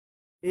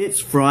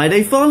It's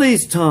Friday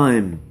Follies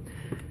time!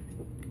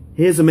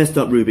 Here's a messed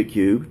up Rubik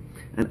Cube,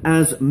 and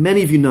as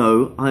many of you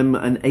know, I'm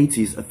an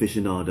 80s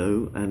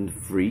aficionado and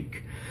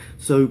freak,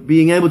 so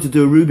being able to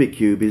do a Rubik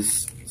Cube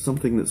is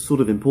something that's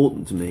sort of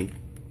important to me.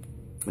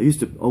 I used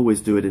to always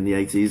do it in the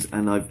 80s,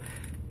 and I've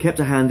kept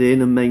a hand in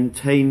and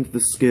maintained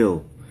the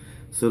skill.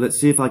 So let's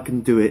see if I can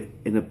do it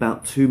in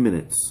about 2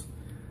 minutes.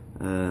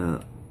 So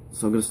I'm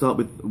going to start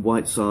with the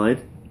white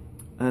side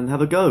and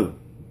have a go.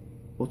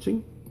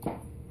 Watching?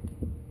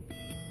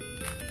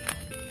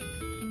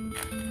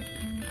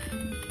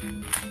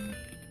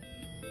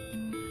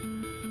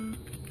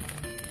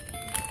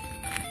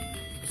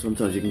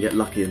 Sometimes you can get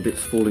lucky and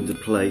bits fall into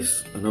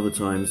place, and other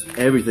times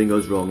everything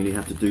goes wrong and you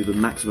have to do the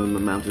maximum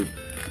amount of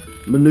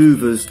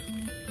maneuvers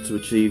to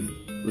achieve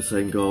the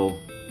same goal.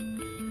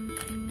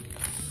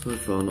 So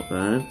far, not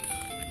bad.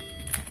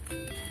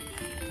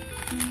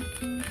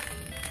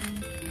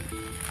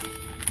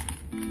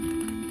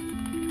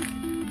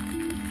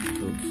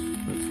 Oops,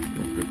 that's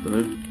not good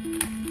though.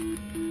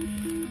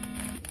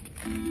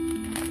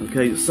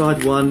 Okay,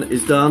 side one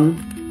is done.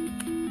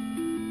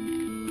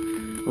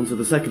 Onto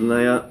the second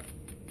layer.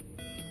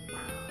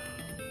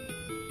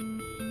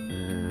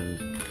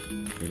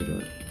 Here we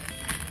go.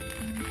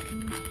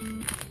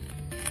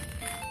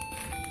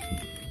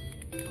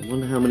 I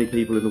wonder how many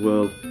people in the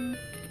world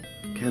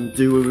can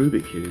do a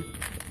Rubik Cube.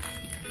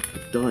 A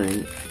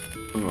dying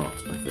art,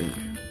 I think.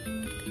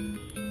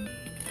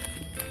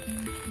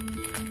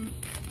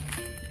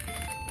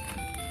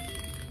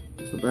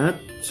 It's not bad.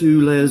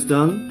 2 layers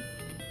done.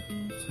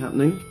 What's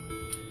happening?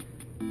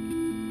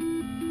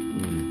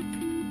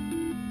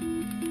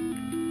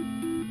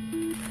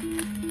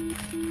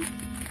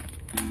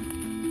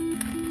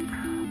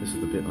 This is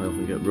the bit I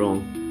often get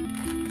wrong.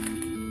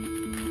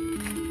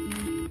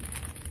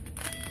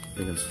 I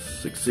think I've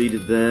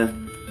succeeded there.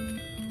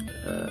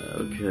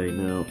 Okay,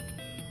 now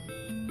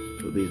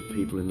put these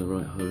people in the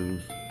right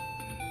homes.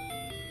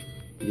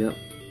 Yep.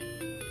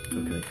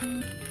 Okay.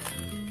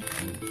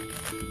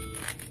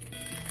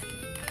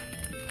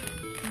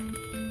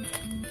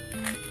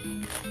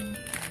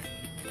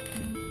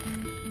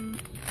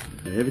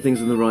 Okay,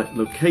 everything's in the right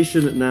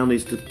location. It now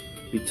needs to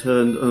be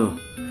turned. Oh.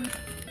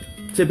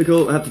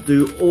 Typical, I have to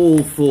do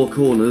all 4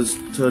 corners,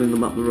 turning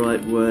them up the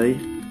right way.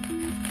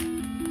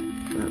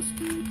 That's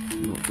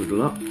not good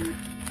luck.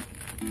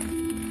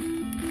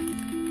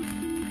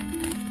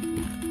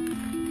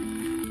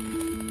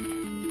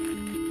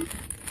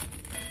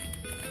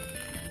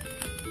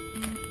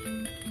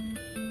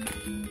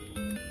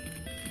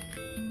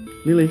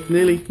 Nearly.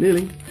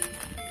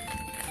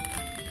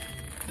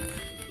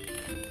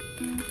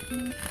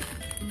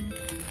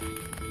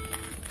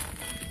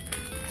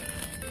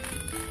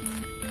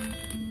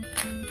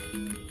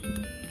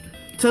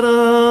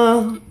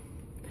 Ta-da!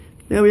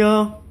 There we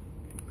are.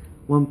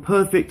 One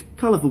perfect,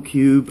 colourful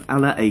cube a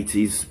la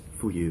 80s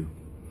for you.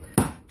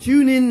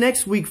 Tune in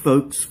next week,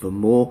 folks, for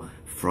more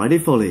Friday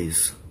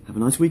Follies. Have a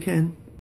nice weekend.